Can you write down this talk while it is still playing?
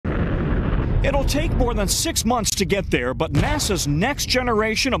It'll take more than 6 months to get there, but NASA's next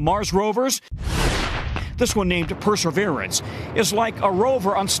generation of Mars rovers, this one named Perseverance, is like a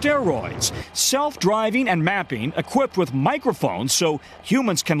rover on steroids, self-driving and mapping, equipped with microphones so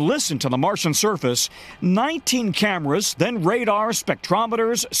humans can listen to the Martian surface, 19 cameras, then radars,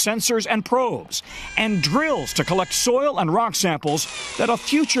 spectrometers, sensors, and probes, and drills to collect soil and rock samples that a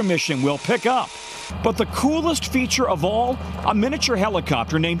future mission will pick up. But the coolest feature of all, a miniature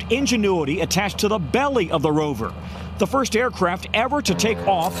helicopter named Ingenuity attached to the belly of the rover. The first aircraft ever to take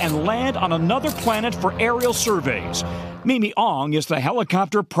off and land on another planet for aerial surveys. Mimi Ong is the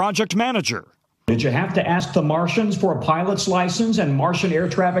helicopter project manager. Did you have to ask the Martians for a pilot's license and Martian air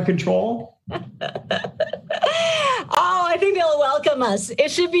traffic control? Oh, I think they'll welcome us. It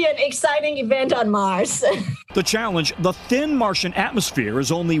should be an exciting event on Mars. The challenge, the thin Martian atmosphere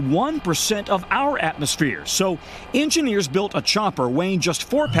is only 1% of our atmosphere. So engineers built a chopper weighing just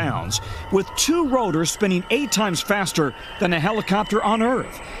 4 pounds with 2 rotors spinning 8 times faster than a helicopter on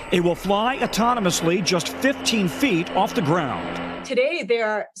Earth. It will fly autonomously just 15 feet off the ground. Today, there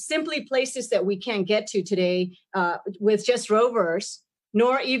are simply places that we can't get to today with just rovers,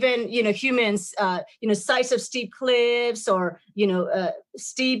 nor even, humans, sides of steep cliffs or,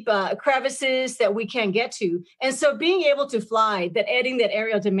 steep crevices that we can't get to. And so being able to fly, adding that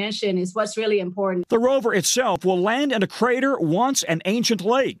aerial dimension is what's really important. The rover itself will land in a crater once an ancient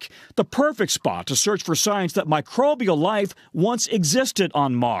lake, the perfect spot to search for signs that microbial life once existed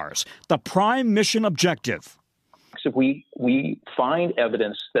on Mars, the prime mission objective. If we find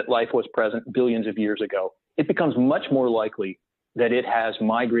evidence that life was present billions of years ago, it becomes much more likely that it has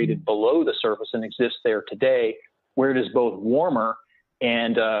migrated below the surface and exists there today, where it is both warmer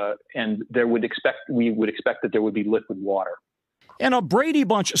and we would expect that there would be liquid water. In a Brady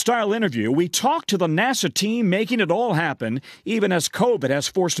Bunch style interview, we talked to the NASA team making it all happen, even as COVID has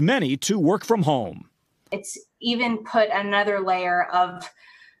forced many to work from home. It's even put another layer of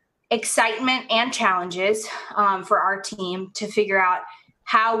excitement and challenges for our team to figure out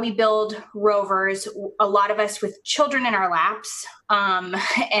how we build rovers, a lot of us with children in our laps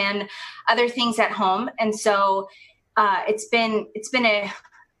and other things at home. And so it's been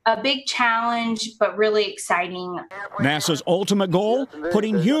a big challenge, but really exciting. NASA's ultimate goal,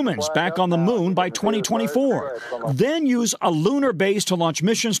 putting humans back on the moon by 2024, then use a lunar base to launch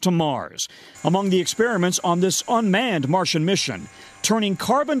missions to Mars. Among the experiments on this unmanned Martian mission, turning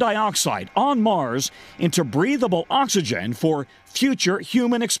carbon dioxide on Mars into breathable oxygen for future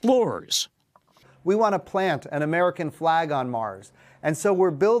human explorers. We want to plant an American flag on Mars. And so we're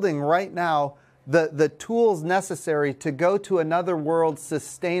building right now the tools necessary to go to another world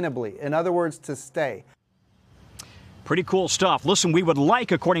sustainably. In other words, to stay. Pretty cool stuff. Listen, we would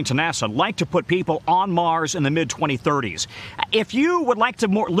according to NASA, to put people on Mars in the mid-2030s. If you would like to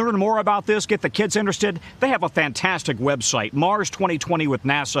learn more about this, get the kids interested, they have a fantastic website, Mars 2020 with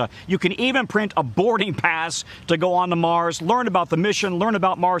NASA. You can even print a boarding pass to go on to Mars, learn about the mission, learn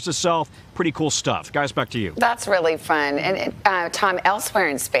about Mars itself. Pretty cool stuff. Guys, back to you. That's really fun. And Tom, elsewhere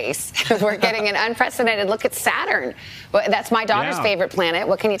in space, we're getting an unprecedented look at Saturn. That's my daughter's favorite planet.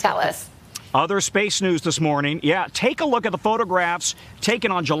 What can you tell us? Other space news this morning. Yeah, take a look at the photographs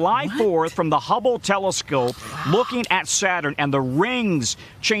taken on July 4th from the Hubble telescope looking at Saturn and the rings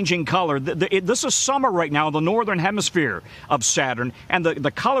changing color. This is summer right now in the northern hemisphere of Saturn, and the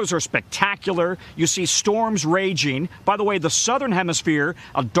colors are spectacular. You see storms raging. By the way, the southern hemisphere,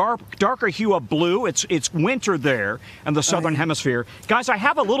 a darker hue of blue. It's winter there in the southern hemisphere. Guys, I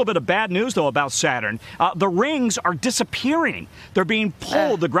have a little bit of bad news, though, about Saturn. The rings are disappearing. They're being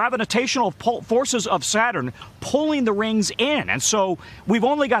pulled. The gravitational forces of Saturn pulling the rings in. And so we've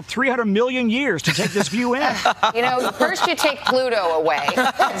only got 300 million years to take this view in. First you take Pluto away.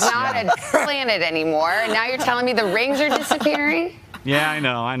 It's not a planet anymore. And now you're telling me the rings are disappearing? Yeah, I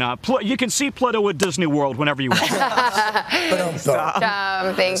know. You can see Pluto at Disney World whenever you want.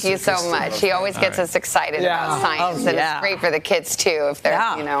 Thank you so much. He always gets us excited about science. And it's great for the kids, too, if they're,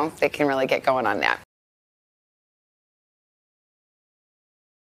 they can really get going on that.